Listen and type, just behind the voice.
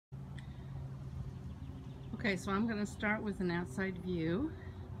Okay, so I'm going to start with an outside view.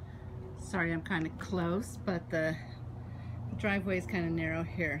 Sorry, I'm kind of close, but the driveway is kind of narrow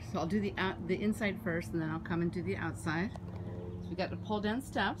here. So I'll do the inside first, and then I'll come and do the outside. So we got the pull down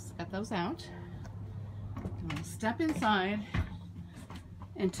steps, got those out. I'm going to step inside,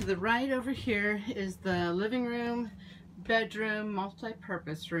 and to the right over here is the living room, bedroom,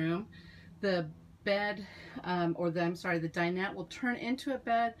 multi-purpose room. The bed, the dinette will turn into a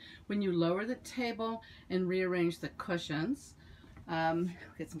bed when you lower the table and rearrange the cushions.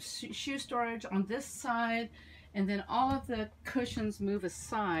 Get some shoe storage on this side, and then all of the cushions move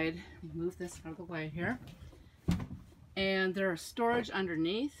aside. Move this out of the way here. And there are storage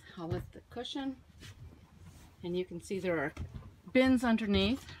underneath. I'll lift the cushion, and you can see there are bins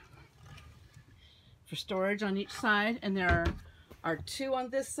underneath for storage on each side, and there are two on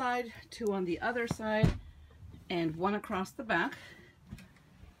this side, two on the other side, and one across the back.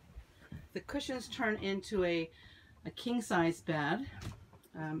 The cushions turn into a king-size bed,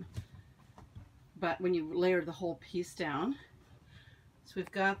 but when you layer the whole piece down. So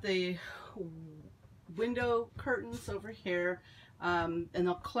we've got the window curtains over here, and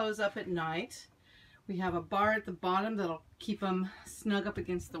they'll close up at night. We have a bar at the bottom that'll keep them snug up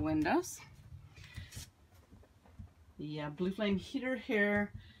against the windows. The blue flame heater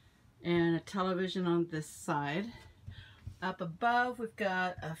here, and a television on this side. Up above we've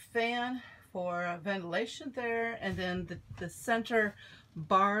got a fan for ventilation there, and then the center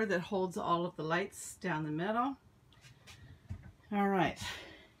bar that holds all of the lights down the middle. All right,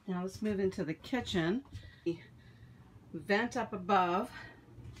 now let's move into the kitchen. The vent up above,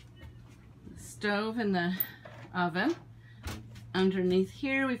 the stove and the oven. Underneath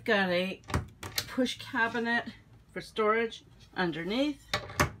here we've got a push cabinet for storage underneath.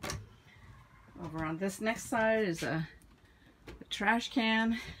 Over on this next side is a trash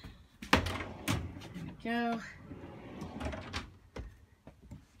can. There we go.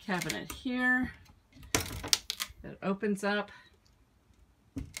 Cabinet here that opens up.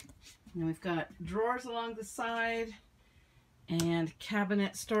 And we've got drawers along the side and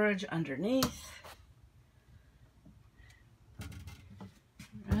cabinet storage underneath.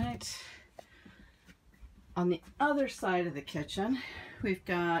 All right. On the other side of the kitchen, we've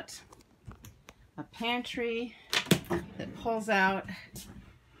got a pantry that pulls out,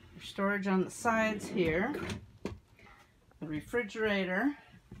 storage on the sides here, a refrigerator,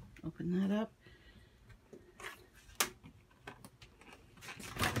 open that up,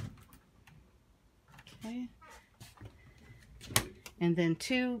 okay, and then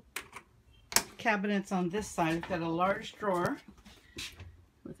two cabinets on this side. We've got a large drawer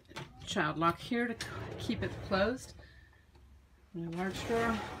with a child lock here to keep it closed, and a large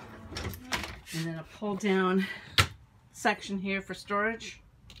drawer, and then a pull down section here for storage.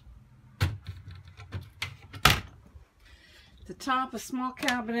 At the top, a small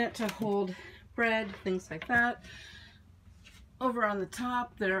cabinet to hold bread, things like that. Over on the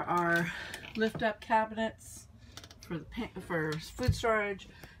top there are lift up cabinets for food storage,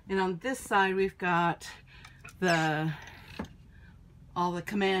 and on this side we've got all the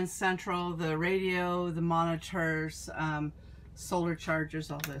command central, the radio, the monitors, solar chargers,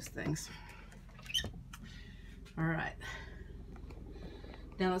 all those things. All right,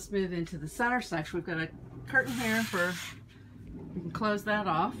 now let's move into the center section. We've got a curtain here we can close that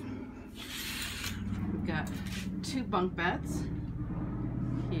off. We've got two bunk beds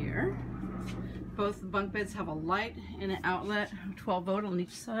here. Both the bunk beds have a light and an outlet, 12 volt on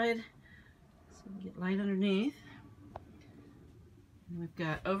each side, so we get light underneath. And we've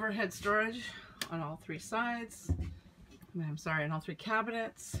got overhead storage on all three sides. On all three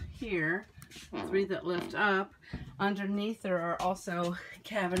cabinets here, three that lift up. Underneath there are also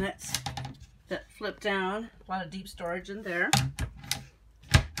cabinets that flip down, a lot of deep storage in there.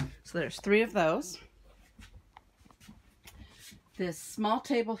 So there's three of those. This small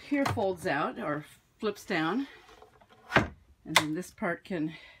table here folds out or flips down, and then this part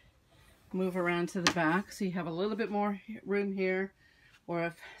can move around to the back, so you have a little bit more room here, or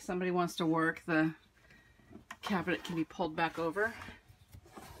if somebody wants to work, the cabinet can be pulled back over.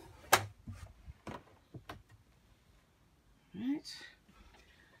 Right.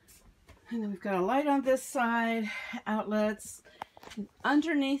 And then we've got a light on this side, outlets. And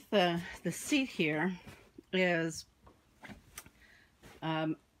underneath the seat here is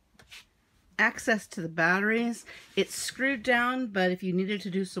access to the batteries. It's screwed down, but if you needed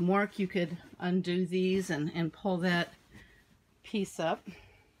to do some work, you could undo these and pull that piece up.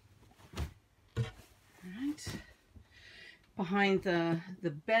 All right. Behind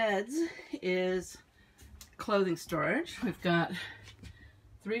the beds is clothing storage. We've got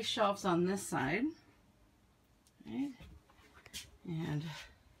 3 shelves on this side. Right. And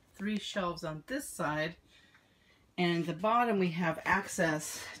 3 shelves on this side. And at the bottom we have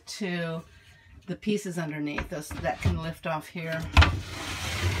access to the pieces underneath those that can lift off here.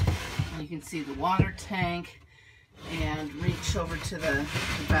 You can see the water tank and reach over to the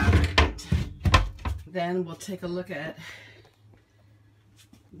battery. Then we'll take a look at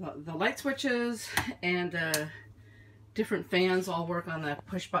the light switches and different fans all work on the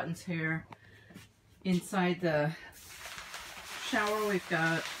push buttons here. Inside the shower we've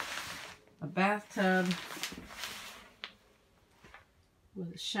got a bathtub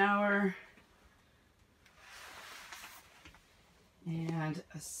with a shower and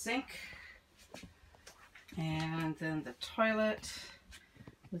a sink, and then the toilet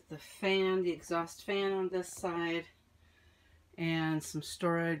with the fan, the exhaust fan on this side, and some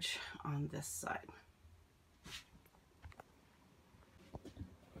storage on this side.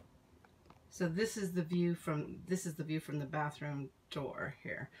 So this is the view from the bathroom door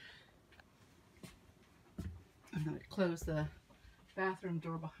here. I'm going to close the bathroom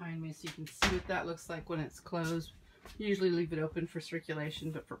door behind me so you can see what that looks like when it's closed. Usually leave it open for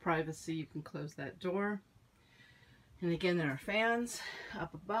circulation, but for privacy you can close that door. And again, there are fans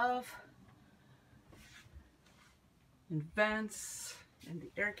up above, and vents, and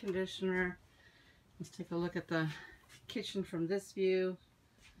the air conditioner. Let's take a look at the kitchen from this view.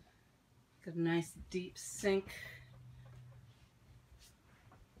 Got a nice deep sink.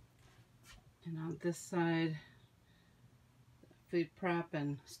 And on this side, food prep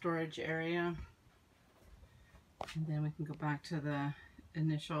and storage area. And then we can go back to the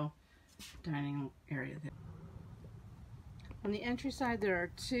initial dining area there. On the entry side, there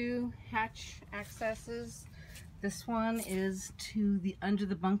are 2 hatch accesses. This one is to the under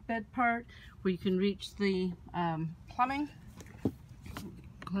the bunk bed part where you can reach the plumbing.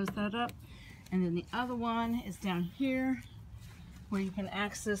 Close that up. And then the other one is down here where you can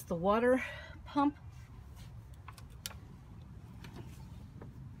access the water pump.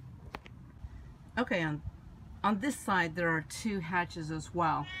 Okay, on this side there are 2 hatches as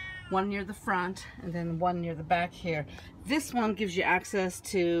well. One near the front and then one near the back here. This one gives you access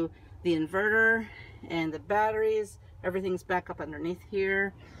to the inverter and the batteries. Everything's back up underneath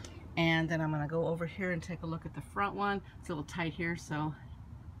here. And then I'm going to go over here and take a look at the front one. It's a little tight here, so.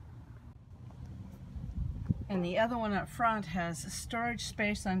 And the other one up front has storage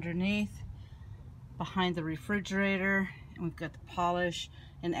space underneath behind the refrigerator. And we've got the polish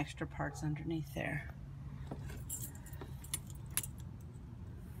and extra parts underneath there.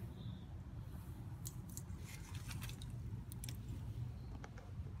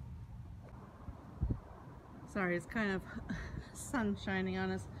 Sorry, it's kind of sun shining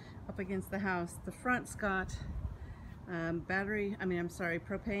on us up against the house. The front's got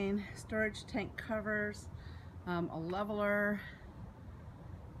propane storage tank covers, a leveler,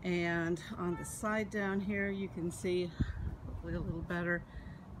 and on the side down here you can see, hopefully a little better,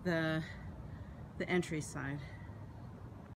 the entry side.